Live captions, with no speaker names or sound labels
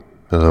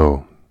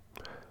Hello,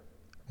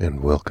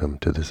 and welcome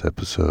to this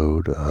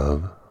episode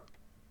of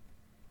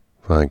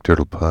Flying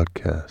Turtle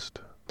Podcast.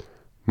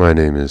 My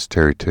name is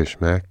Terry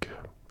Tishmack,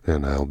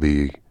 and I'll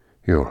be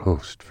your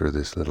host for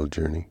this little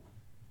journey.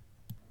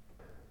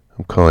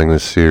 I'm calling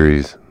this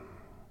series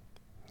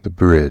The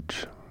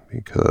Bridge,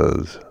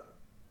 because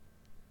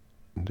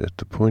at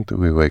the point that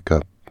we wake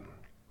up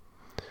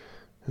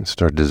and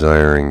start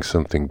desiring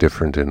something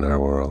different in our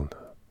world,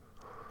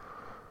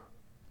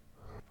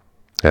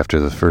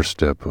 after the first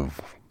step of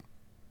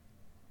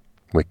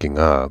waking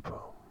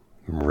up,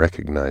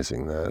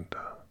 recognizing that,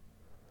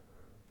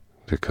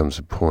 there comes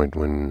a point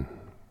when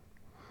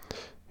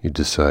you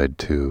decide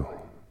to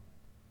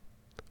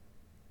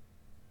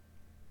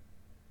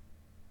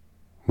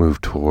move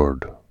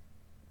toward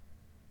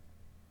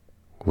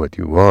what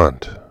you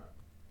want,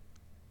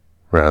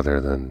 rather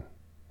than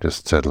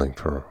just settling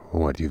for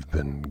what you've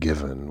been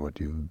given,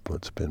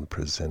 what's been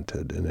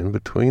presented. And in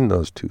between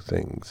those two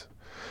things,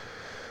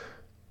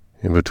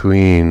 in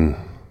between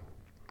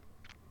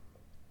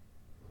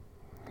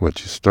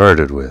what you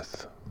started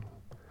with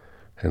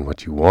and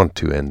what you want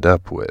to end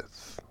up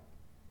with,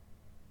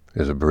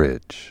 is a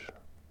bridge.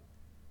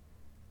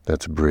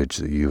 That's a bridge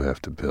that you have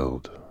to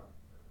build.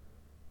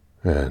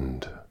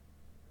 And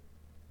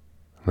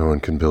no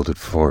one can build it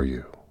for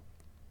you.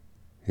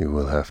 You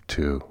will have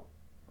to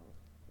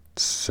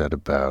set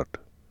about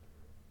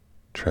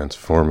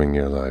transforming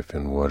your life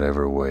in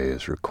whatever way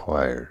is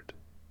required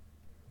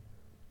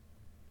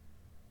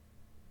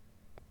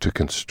to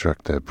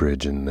construct that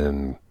bridge and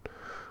then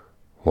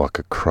walk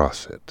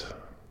across it.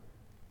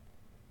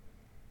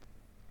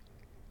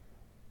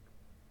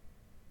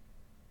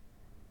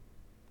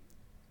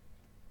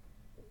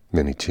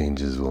 Many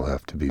changes will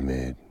have to be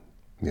made.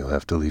 You'll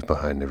have to leave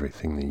behind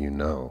everything that you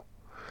know.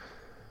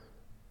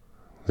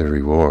 The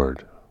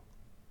reward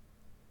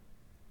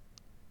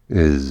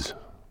is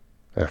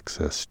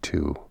access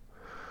to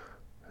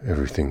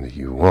everything that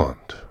you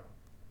want.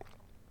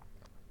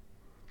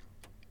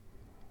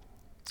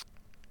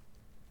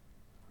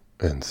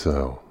 And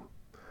so,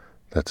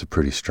 that's a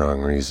pretty strong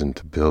reason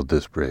to build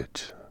this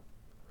bridge.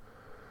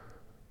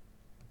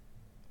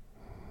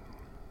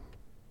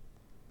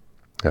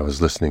 I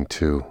was listening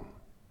to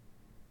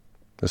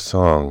a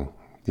song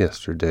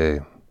yesterday.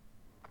 It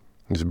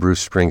was a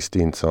Bruce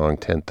Springsteen song,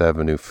 10th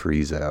Avenue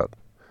Freeze Out.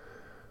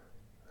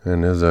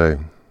 And as I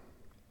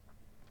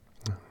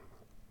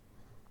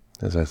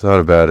thought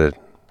about it,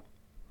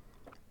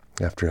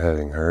 after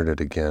having heard it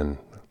again,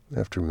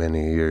 after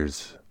many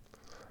years,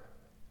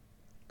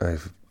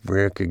 I've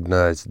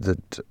recognized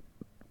that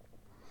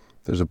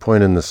there's a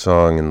point in the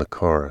song, in the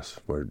chorus,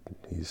 where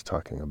he's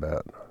talking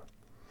about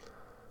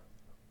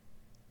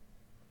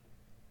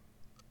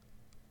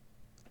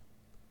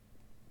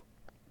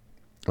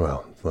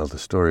Well, the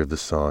story of the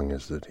song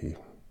is that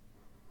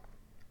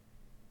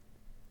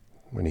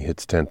when he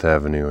hits 10th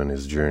Avenue in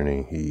his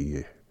journey,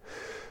 he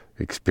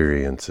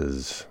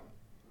experiences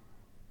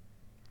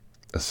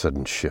a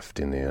sudden shift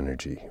in the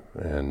energy,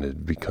 and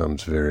it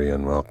becomes very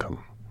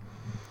unwelcome.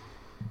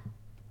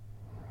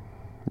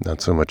 Not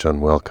so much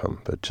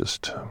unwelcome, but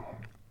just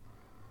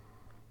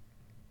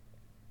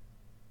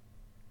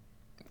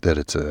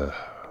that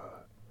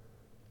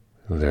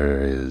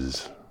there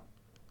is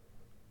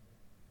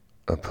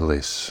a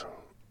place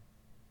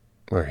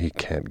where he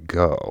can't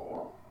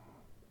go,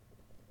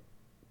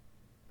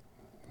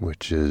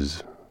 which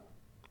is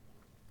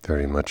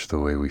very much the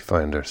way we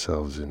find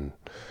ourselves in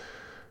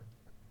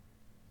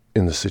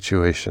the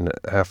situation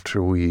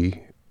after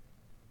we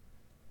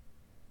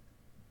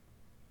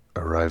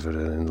arrive at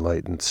an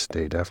enlightened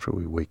state, after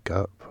we wake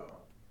up.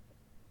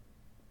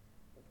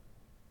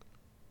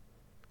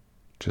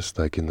 Just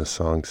like in the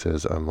song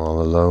says, I'm all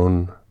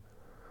alone.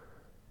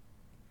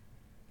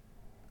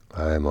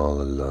 I'm all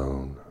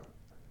alone.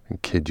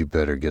 And kid, you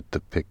better get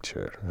the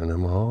picture. And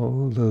I'm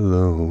all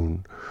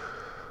alone.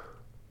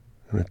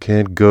 And I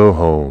can't go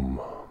home.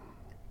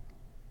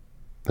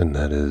 And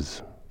that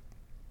is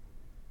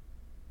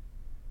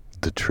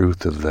the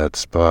truth of that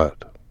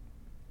spot.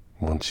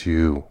 Once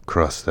you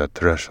cross that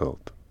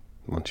threshold,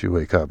 once you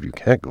wake up, you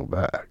can't go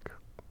back.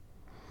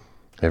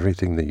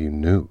 Everything that you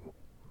knew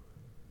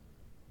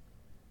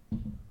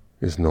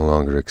is no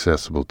longer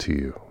accessible to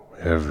you.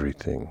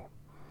 Everything.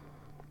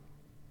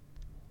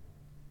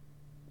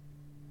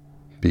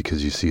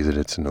 Because you see that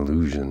it's an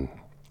illusion,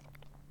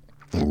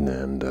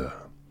 and that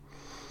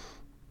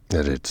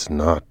it's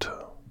not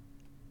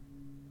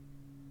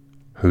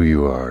who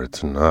you are.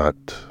 It's not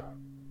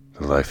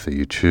the life that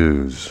you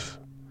choose.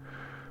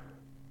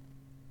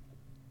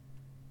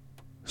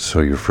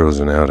 So you're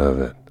frozen out of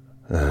it,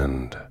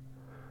 and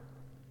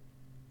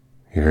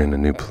you're in a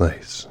new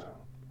place.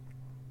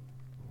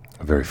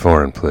 A very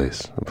foreign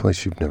place. A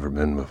place you've never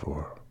been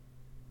before.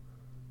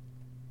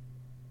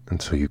 And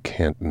so you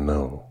can't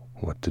know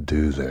what to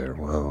do there.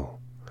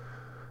 Well,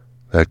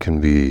 that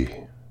can be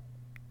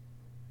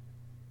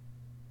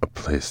a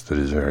place that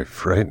is very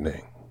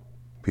frightening,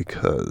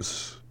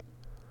 because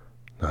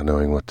not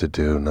knowing what to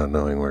do, not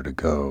knowing where to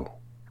go,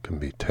 can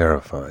be a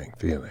terrifying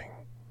feeling.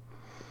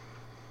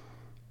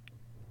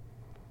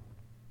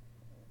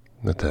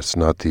 But that's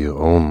not the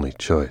only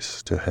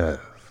choice to have.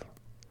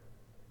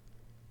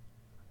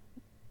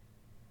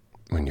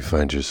 When you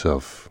find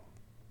yourself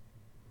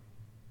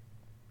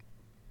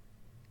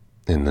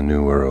in the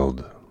new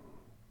world,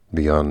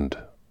 beyond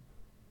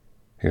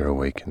your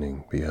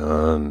awakening,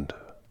 beyond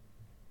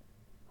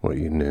what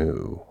you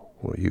knew,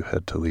 what you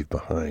had to leave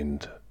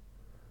behind,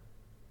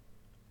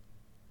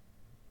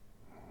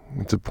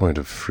 it's a point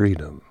of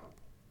freedom.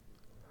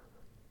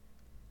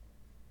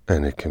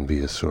 And it can be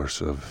a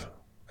source of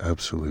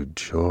absolute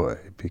joy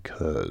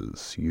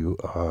because you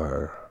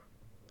are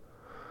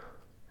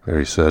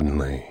very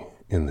suddenly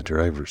in the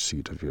driver's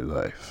seat of your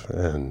life.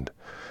 And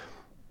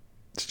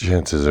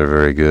chances are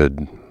very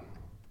good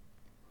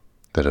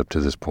that up to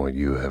this point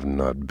you have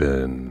not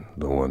been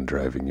the one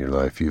driving your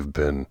life. You've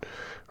been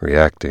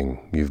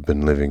reacting. You've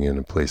been living in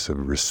a place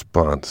of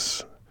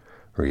response,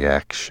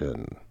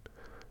 reaction,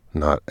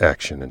 not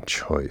action and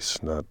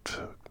choice,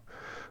 not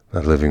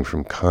living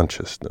from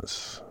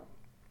consciousness,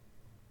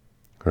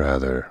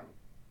 rather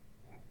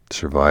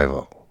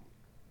survival,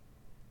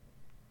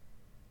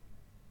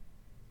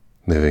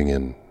 living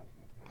in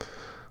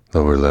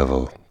lower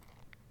level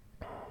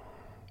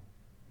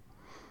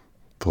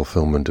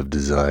fulfillment of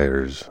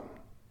desires,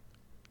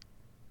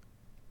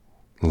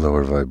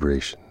 lower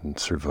vibration,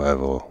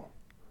 survival.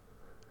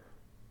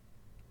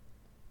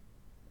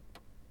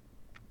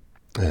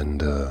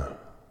 And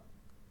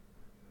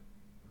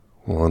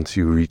once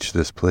you reach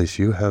this place,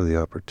 you have the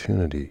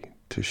opportunity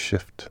to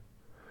shift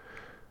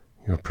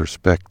your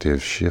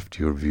perspective, shift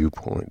your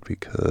viewpoint,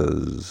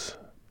 because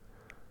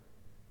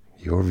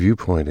your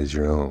viewpoint is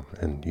your own,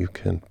 and you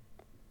can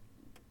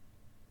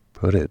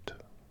put it,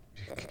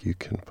 you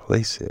can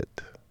place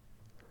it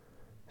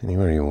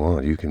anywhere you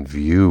want. You can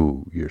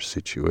view your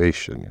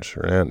situation, your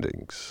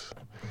surroundings,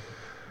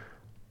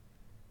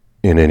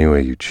 in any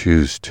way you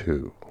choose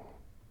to,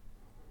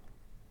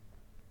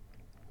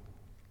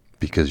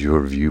 because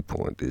your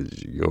viewpoint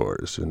is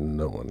yours and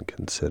no one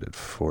can set it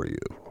for you.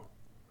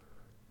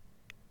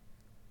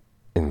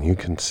 And you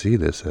can see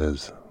this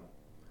as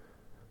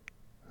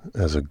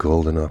a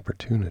golden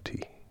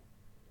opportunity.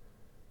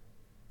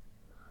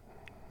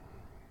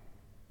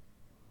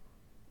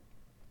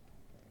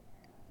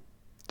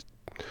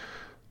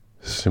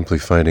 Simply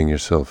finding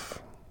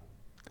yourself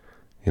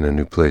in a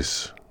new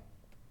place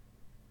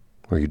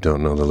where you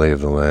don't know the lay of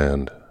the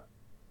land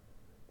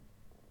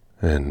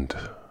and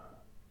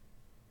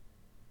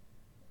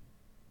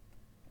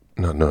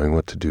not knowing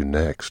what to do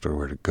next or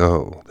where to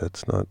go.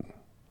 That's not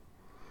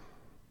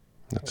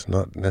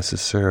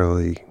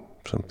necessarily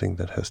something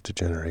that has to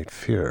generate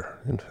fear.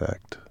 In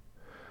fact,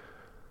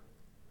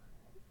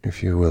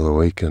 if you will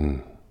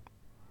awaken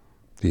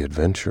the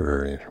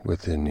adventurer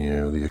within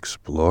you, the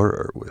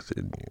explorer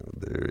within you,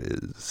 there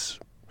is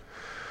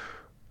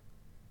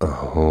a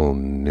whole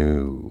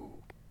new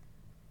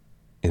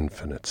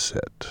infinite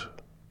set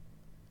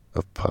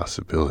of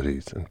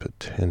possibilities and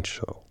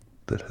potential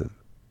that have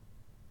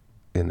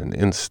in an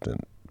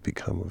instant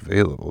become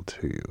available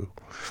to you.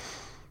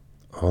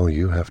 All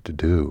you have to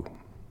do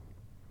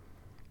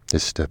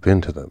is step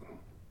into them.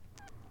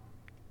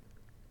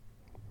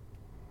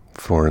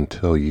 For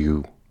until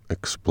you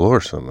explore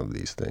some of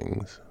these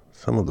things,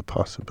 some of the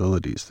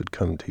possibilities that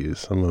come to you,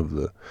 some of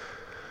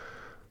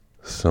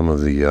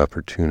the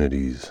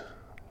opportunities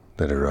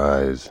that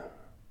arise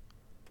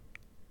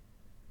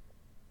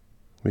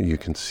that you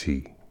can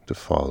see to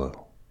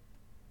follow.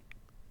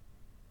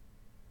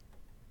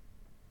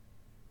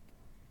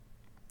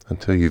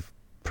 Until you've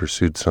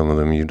pursued some of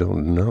them, you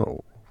don't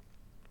know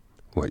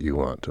what you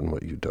want and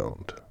what you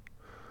don't.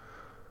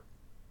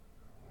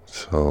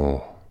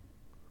 So,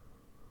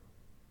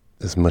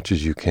 as much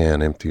as you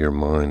can, empty your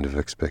mind of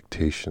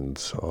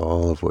expectations,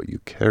 all of what you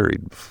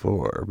carried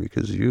before,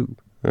 because you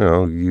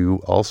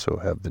also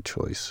have the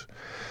choice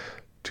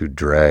to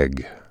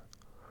drag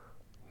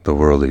the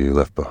world that you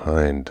left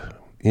behind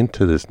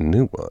into this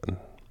new one.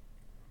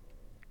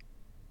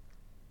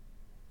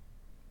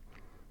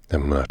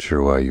 I'm not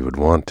sure why you would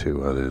want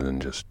to, other than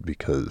just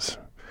because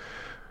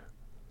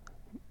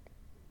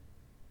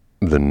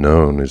the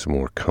known is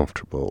more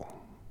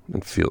comfortable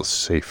and feels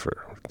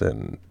safer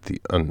than the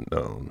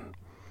unknown.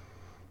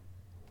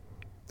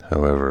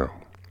 However,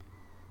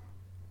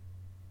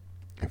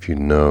 if you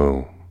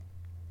know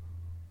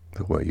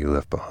that what you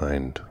left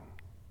behind,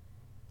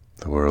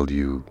 the world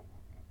you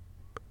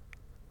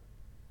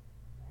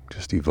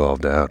just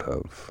evolved out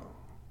of,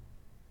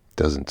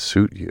 doesn't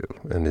suit you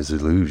and is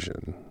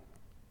illusion,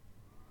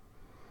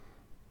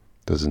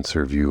 doesn't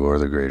serve you or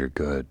the greater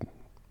good,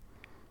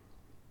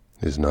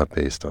 is not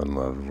based on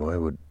love, why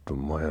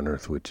on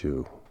earth would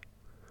you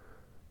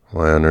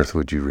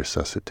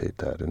resuscitate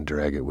that and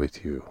drag it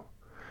with you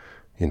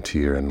into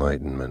your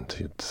enlightenment?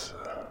 It's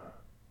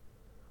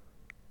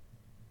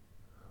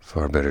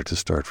far better to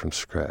start from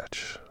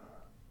scratch.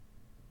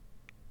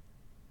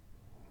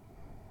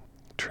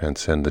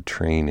 Transcend the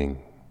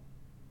training,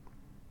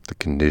 the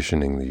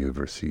conditioning that you've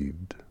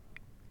received,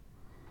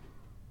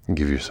 and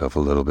give yourself a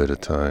little bit of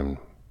time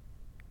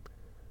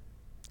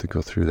to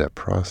go through that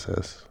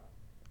process.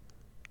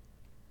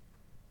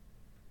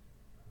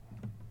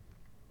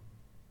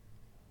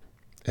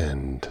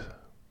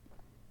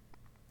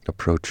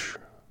 approach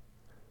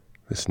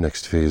this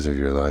next phase of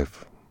your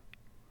life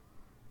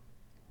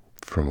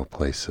from a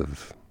place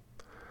of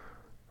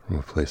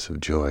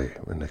joy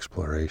and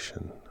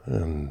exploration,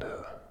 and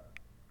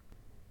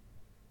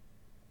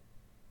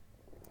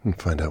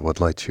find out what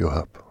lights you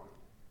up.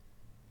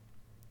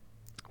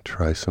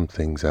 Try some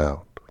things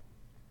out.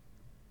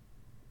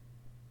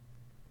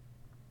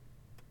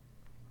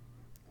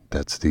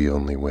 That's the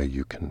only way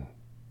you can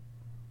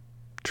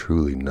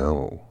truly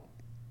know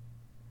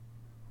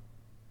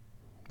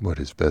what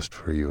is best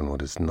for you and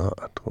what is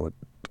not, what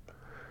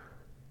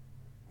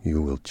you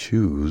will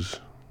choose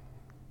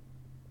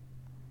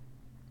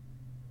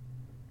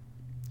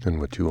and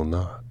what you will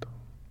not,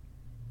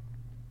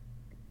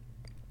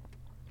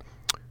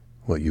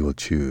 what you will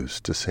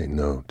choose to say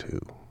no to.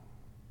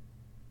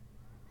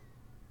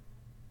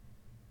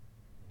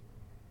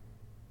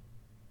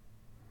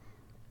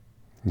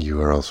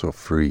 You are also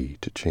free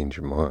to change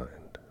your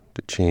mind,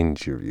 to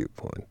change your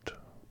viewpoint,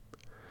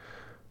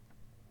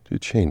 to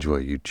change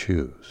what you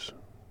choose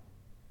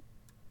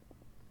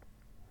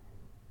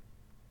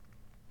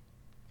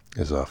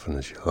as often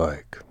as you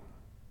like.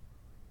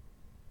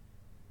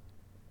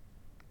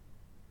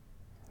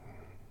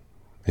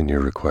 And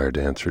you're required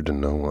to answer to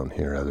no one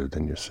here other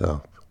than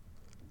yourself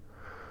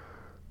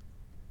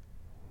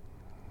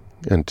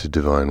and to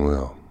divine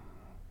will.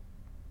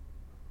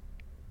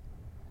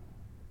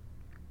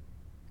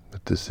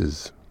 But this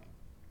is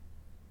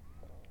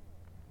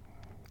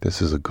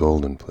a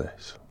golden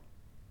place.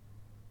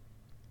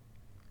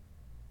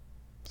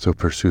 So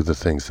pursue the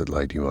things that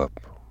light you up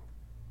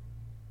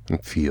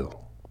and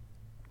feel.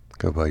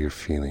 Go by your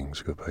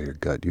feelings, go by your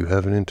gut. You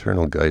have an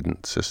internal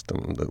guidance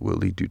system that will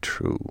lead you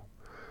true.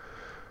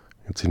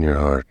 It's in your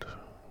heart.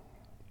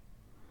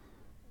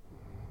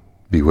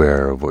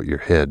 Beware of what your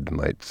head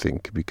might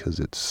think, because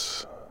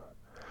it's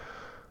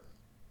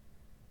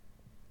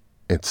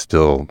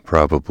still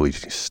probably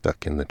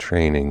stuck in the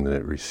training that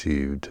it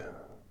received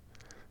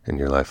in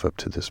your life up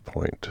to this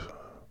point.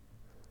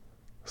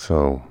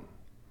 So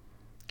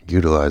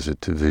utilize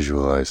it to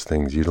visualize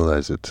things,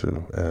 utilize it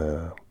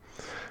to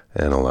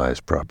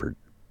analyze proper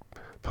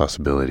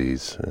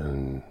possibilities,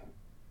 and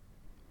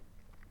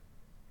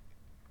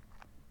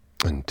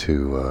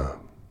to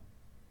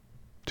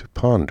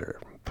ponder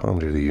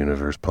the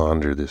universe,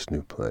 ponder this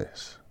new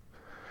place.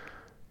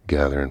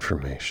 Gather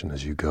information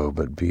as you go,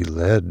 but be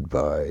led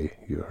by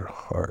your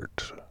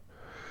heart.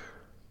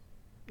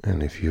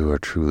 And if you are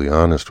truly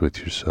honest with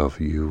yourself,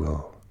 you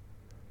will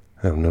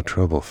have no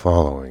trouble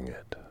following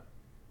it.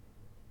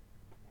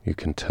 You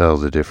can tell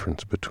the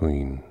difference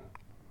between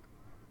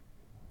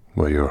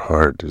what your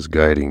heart is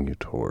guiding you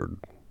toward,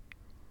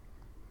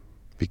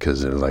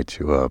 because it lights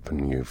you up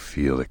and you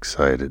feel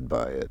excited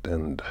by it,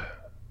 and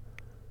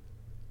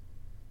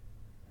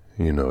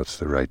you know it's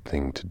the right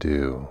thing to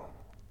do.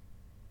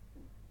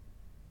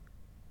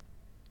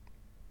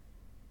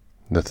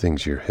 The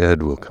things your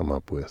head will come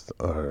up with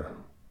are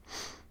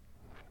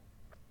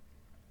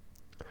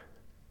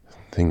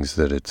things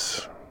that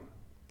it's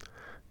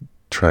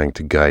trying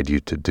to guide you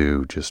to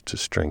do, just to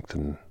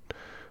strengthen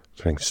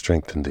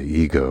the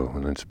ego.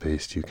 When it's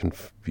based, you can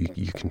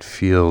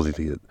feel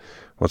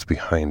what's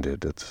behind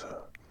it.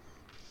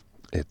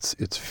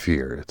 It's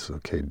fear. It's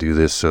okay. Do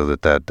this so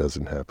that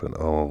doesn't happen.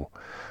 Oh,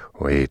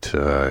 wait,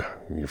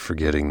 you're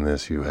forgetting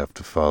this. You have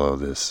to follow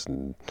this.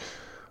 And,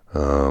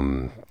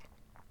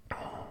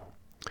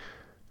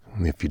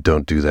 if you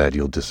don't do that,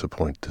 you'll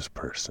disappoint this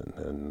person.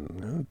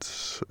 And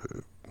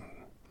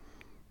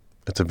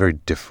it's a very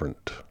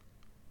different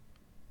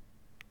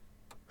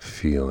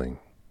feeling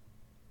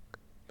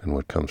than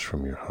what comes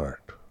from your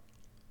heart.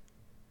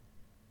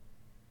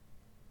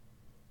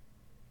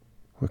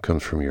 What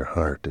comes from your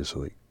heart is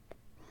like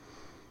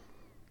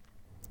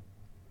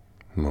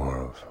more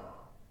of,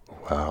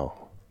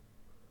 wow,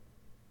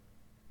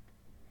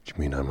 do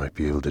you mean I might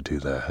be able to do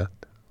that?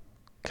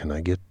 Can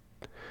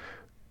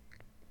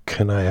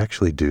I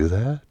actually do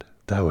that?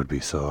 That would be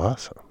so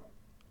awesome.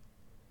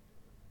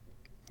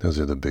 Those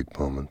are the big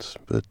moments,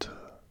 but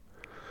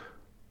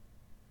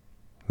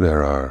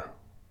there are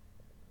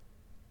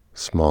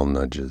small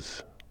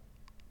nudges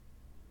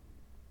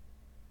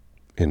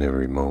in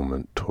every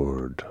moment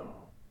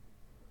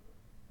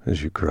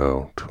as you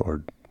grow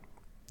toward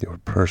your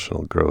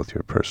personal growth,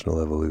 your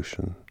personal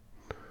evolution.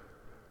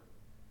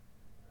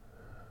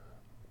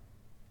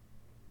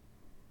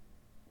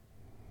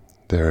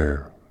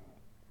 They're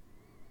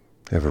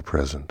ever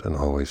present and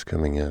always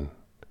coming in.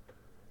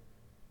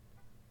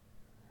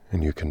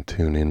 And you can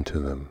tune into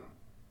them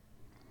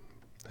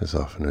as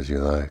often as you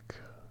like.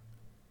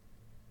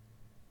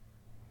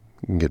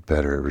 You can get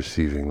better at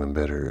receiving them,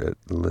 better at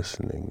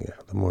listening.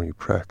 The more you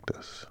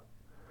practice,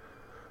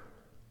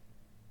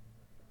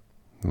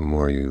 the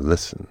more you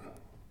listen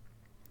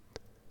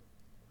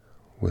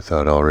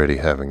without already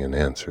having an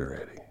answer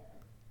ready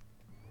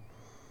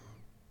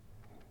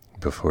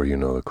before you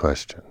know the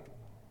question.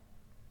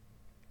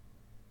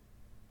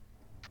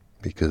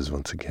 Because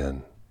once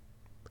again,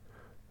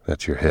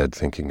 that's your head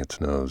thinking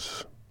it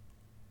knows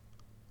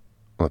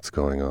what's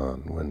going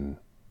on, when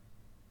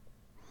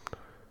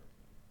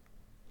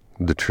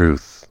The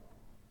truth,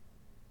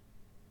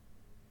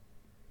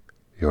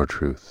 your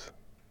truth,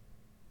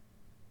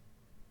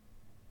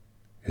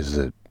 is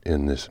that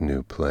in this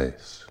new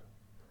place,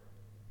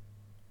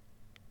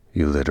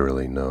 you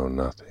literally know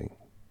nothing.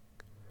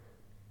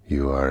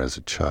 You are as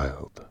a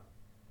child,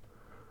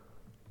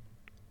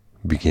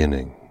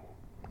 beginning,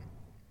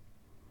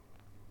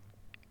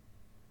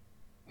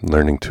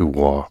 learning to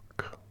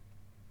walk,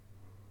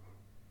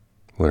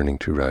 learning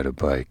to ride a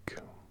bike,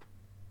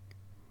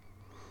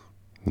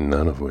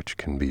 none of which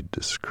can be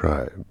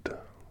described,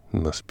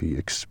 must be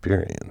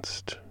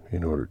experienced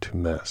in order to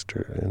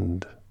master.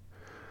 And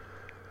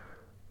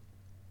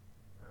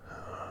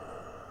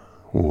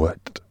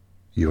what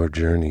your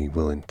journey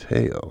will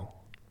entail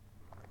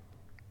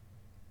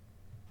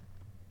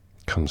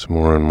comes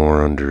more and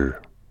more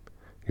under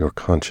your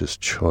conscious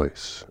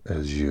choice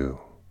as you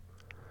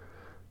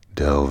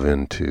delve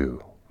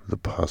into the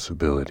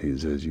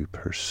possibilities, as you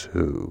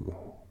pursue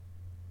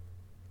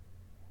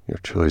your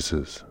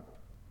choices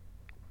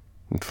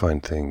and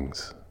find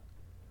things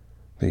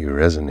that you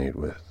resonate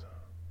with,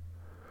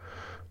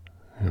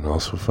 and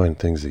also find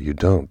things that you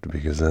don't,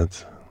 because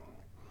that's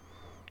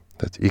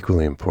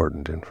equally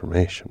important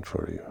information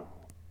for you.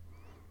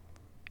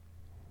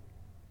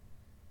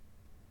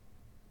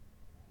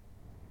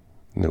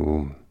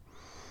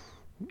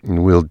 It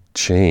will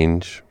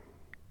change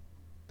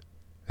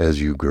as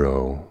you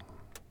grow.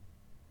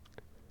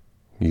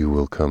 You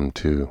will come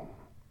to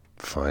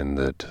find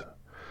that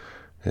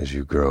as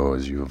you grow,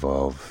 as you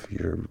evolve,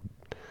 your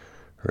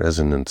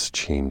resonance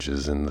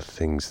changes, and the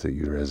things that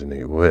you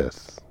resonate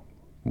with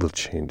will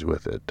change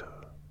with it.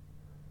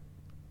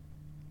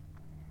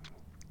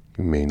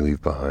 You may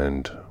leave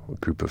behind a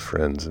group of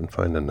friends and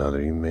find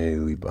another. You may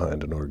leave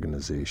behind an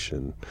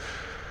organization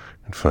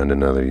and find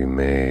another. You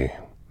may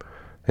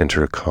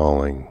enter a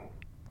calling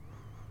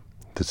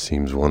that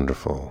seems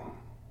wonderful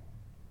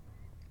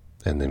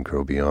and then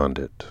grow beyond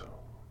it.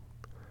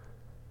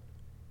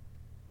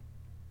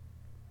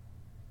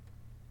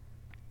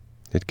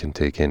 It can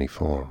take any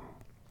form,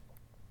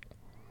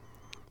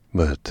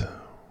 but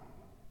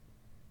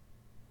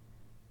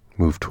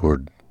move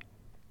toward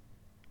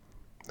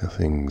the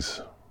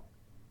things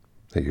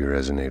that you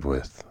resonate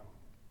with.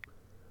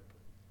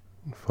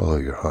 Follow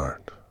your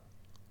heart.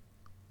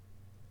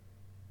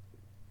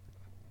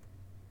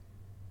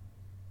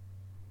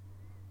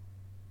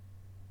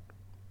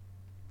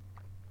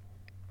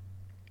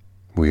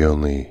 We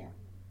only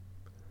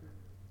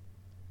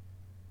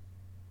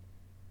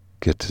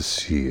get to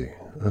see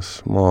a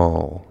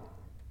small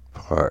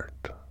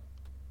part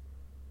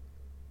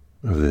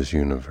of this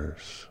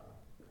universe.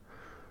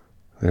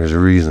 There's a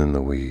reason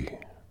that we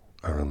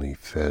are only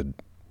fed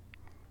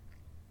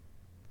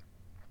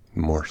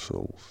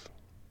morsels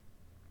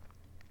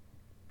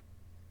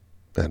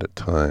at a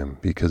time,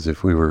 because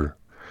if we were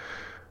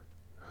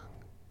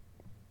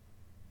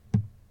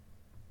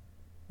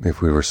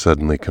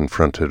suddenly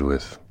confronted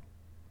with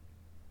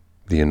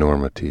the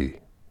enormity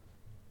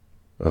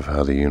of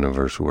how the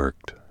universe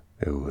worked,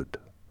 it would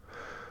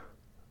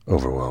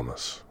overwhelm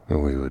us,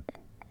 and we would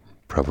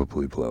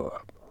probably blow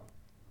up.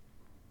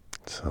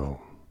 So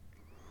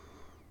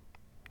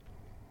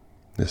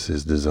this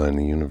is Design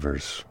the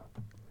Universe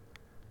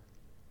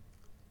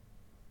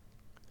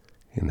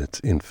in its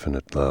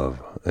infinite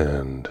love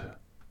and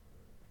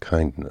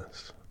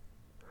kindness.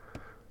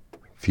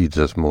 Feeds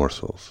us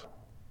morsels,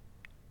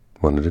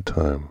 one at a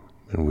time,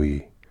 and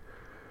we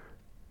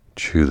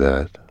chew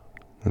that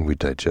and we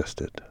digest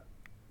it.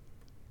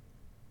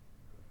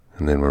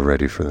 And then we're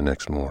ready for the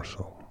next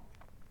morsel.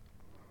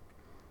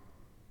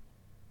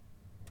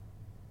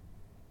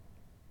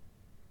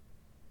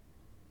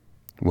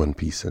 One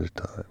piece at a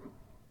time.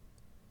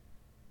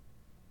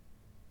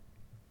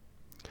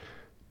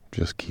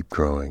 Just keep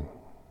growing.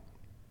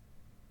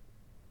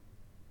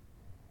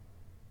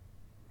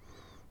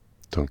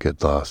 Don't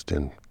get lost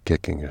in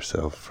kicking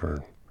yourself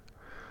for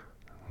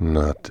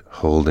not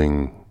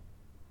holding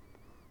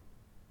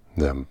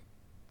the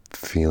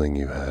feeling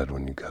you had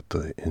when you got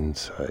the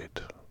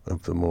insight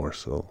of the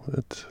morsel.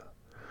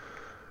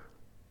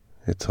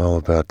 It's all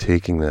about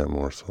taking that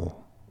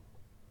morsel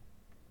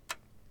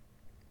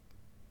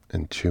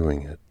and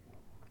chewing it,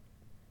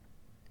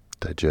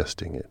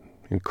 digesting it,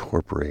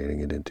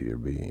 incorporating it into your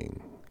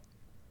being.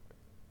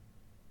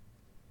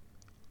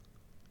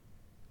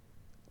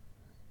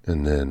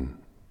 And then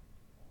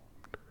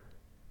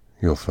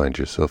you'll find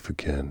yourself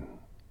again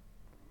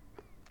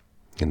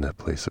in that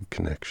place of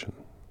connection.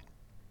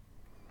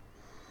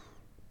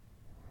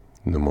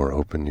 And the more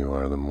open you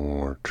are, the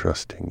more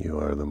trusting you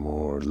are, the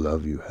more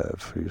love you have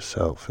for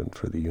yourself and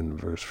for the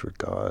universe, for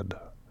God,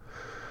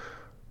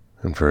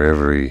 and for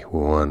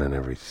everyone and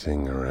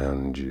everything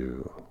around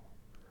you.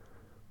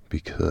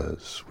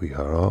 Because we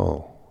are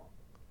all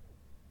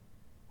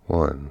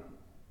one.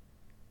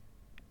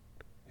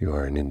 You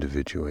are an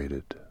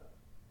individuated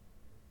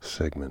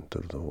segment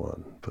of the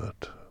one,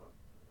 but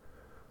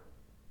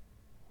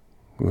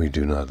we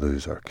do not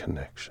lose our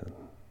connection.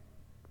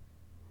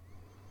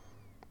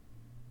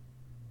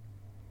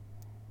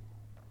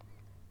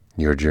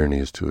 Your journey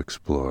is to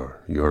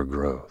explore your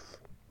growth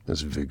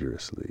as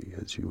vigorously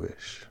as you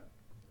wish.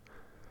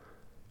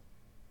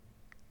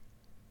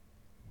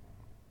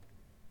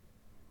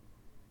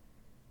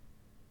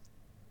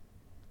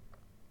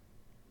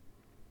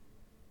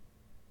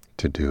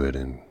 To do it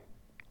in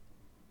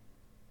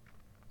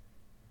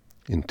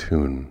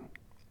tune,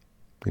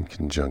 in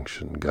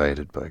conjunction,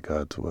 guided by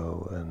God's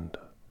will, and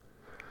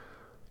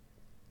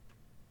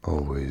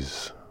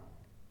always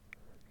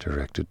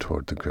directed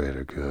toward the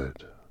greater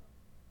good.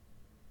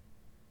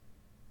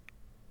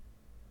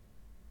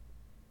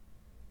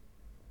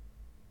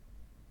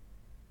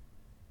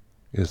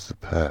 Is the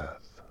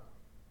path.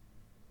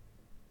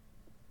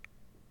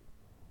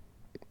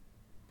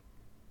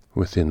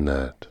 Within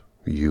that,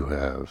 you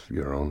have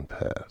your own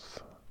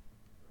path.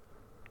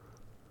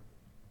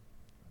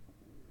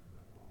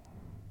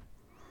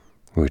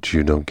 Which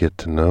you don't get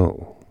to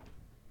know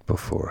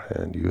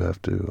beforehand. You have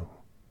to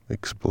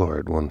explore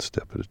it one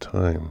step at a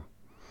time.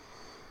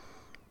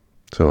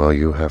 So all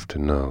you have to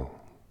know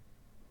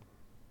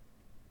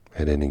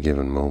at any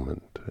given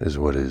moment is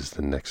what is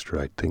the next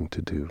right thing to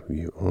do.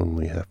 You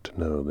only have to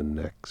know the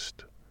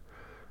next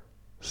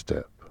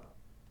step.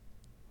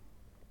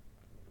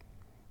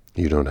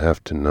 You don't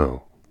have to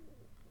know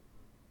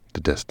the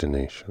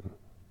destination.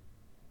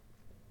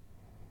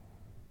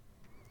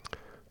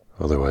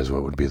 Otherwise,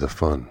 what would be the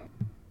fun?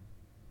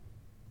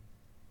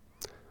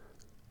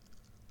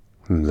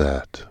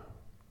 That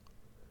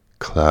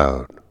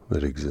cloud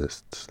that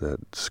exists,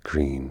 that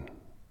screen,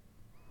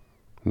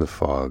 the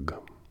fog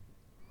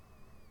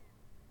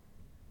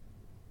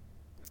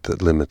that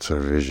limits our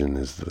vision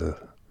is the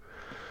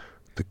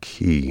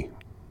key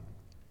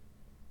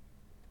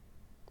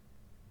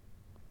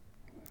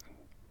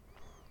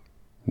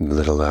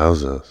that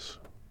allows us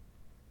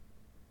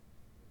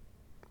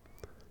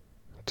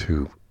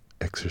to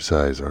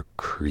exercise our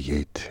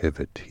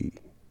creativity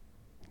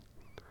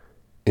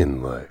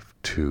in life,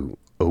 to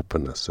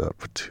open us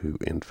up to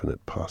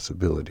infinite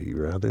possibility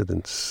rather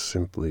than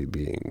simply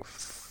being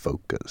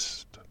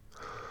focused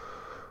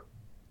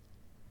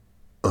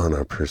on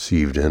our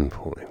perceived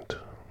endpoint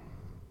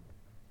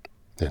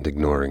and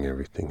ignoring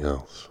everything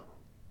else.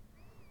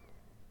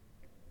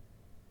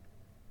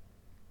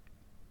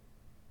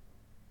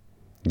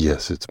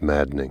 Yes, it's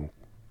maddening.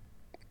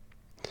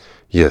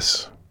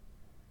 Yes,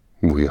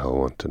 we all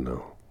want to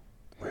know.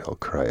 We all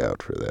cry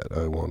out for that.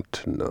 I want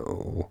to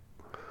know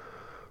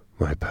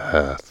my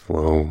path.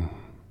 Well,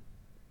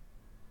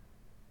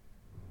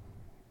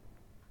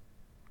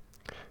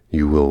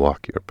 you will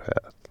walk your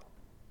path.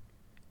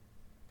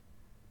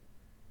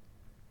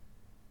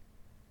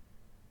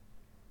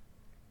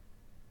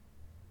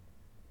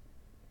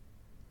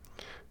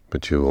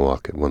 But you will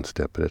walk it one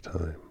step at a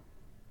time.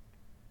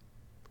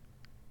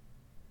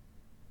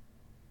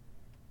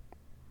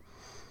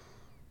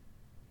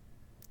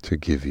 To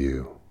give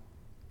you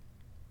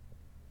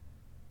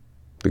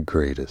the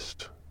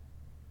greatest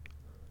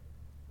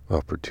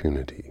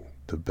opportunity,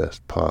 the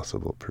best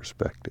possible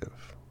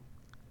perspective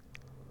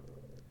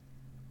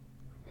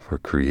for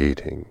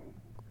creating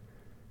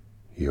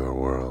your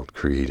world,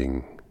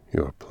 creating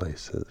your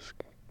places,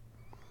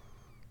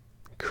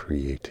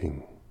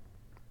 creating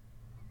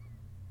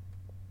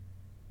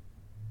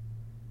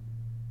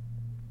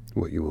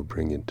what you will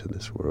bring into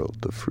this world,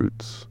 the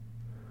fruits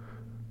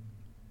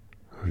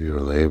of your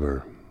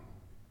labor.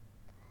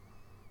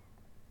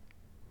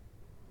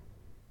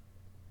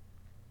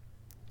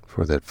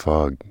 For that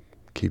fog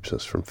keeps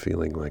us from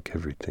feeling like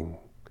everything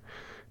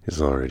is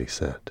already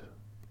set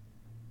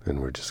and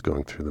we're just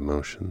going through the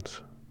motions.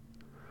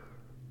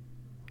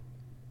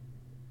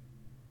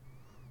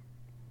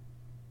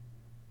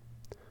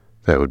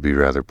 That would be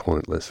rather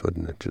pointless,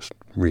 wouldn't it? Just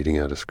reading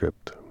out a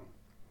script.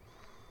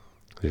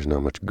 There's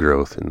not much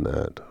growth in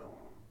that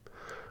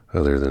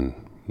other than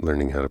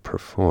learning how to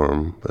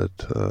perform,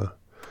 but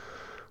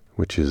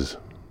which is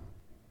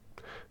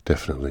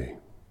definitely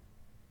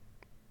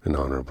an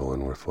honorable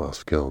and worthwhile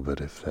skill.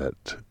 But if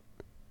that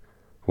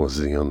was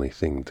the only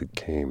thing that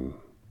came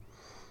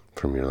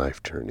from your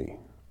life journey,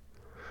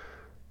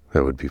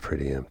 that would be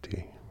pretty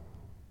empty.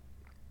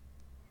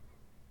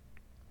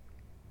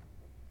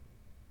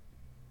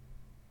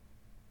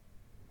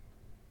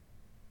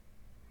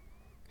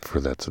 For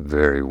that's a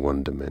very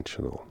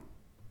one-dimensional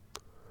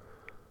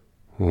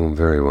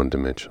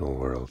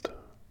world,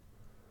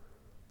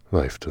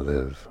 life to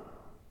live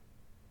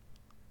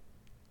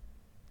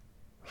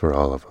for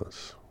all of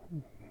us.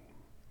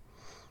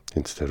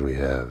 Instead we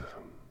have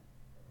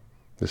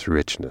this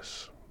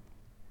richness,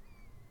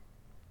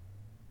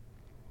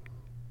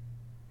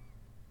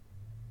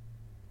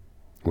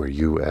 where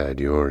you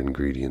add your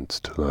ingredients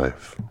to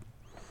life,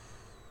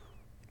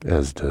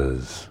 as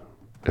does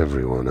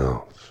everyone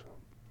else.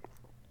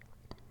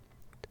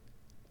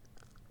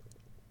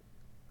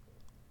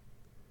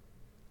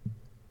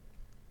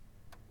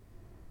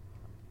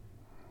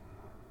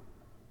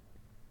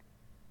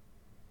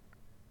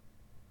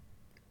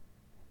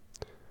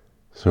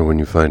 So when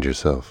you find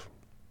yourself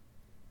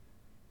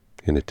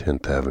in a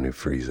 10th Avenue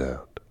freeze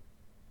out,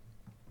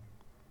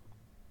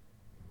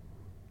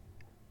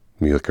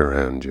 You look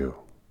around you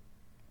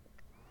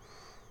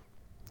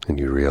and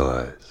you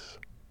realize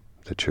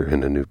that you're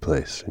in a new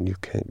place and you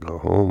can't go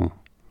home.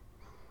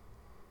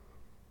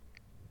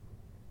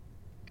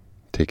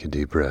 Take a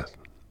deep breath.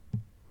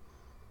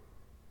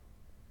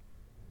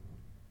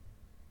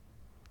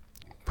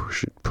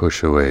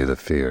 Push away the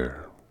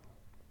fear.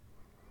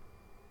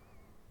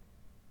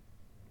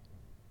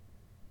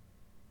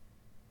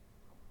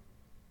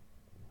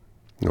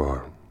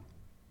 Or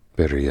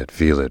better yet,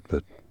 feel it,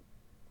 but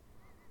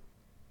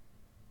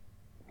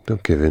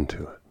don't give in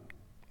to it.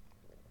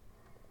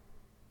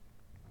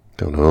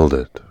 Don't hold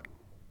it.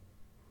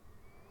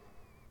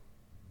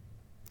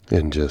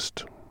 And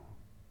just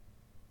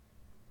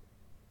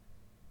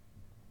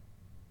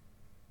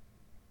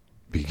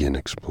begin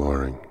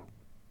exploring.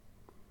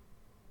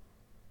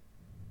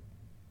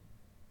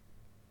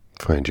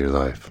 Find your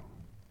life.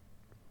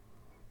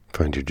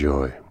 Find your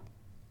joy.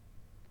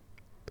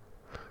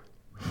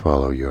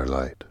 Follow your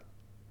light.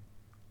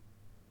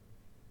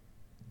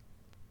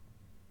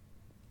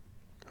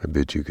 I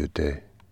bid you good day.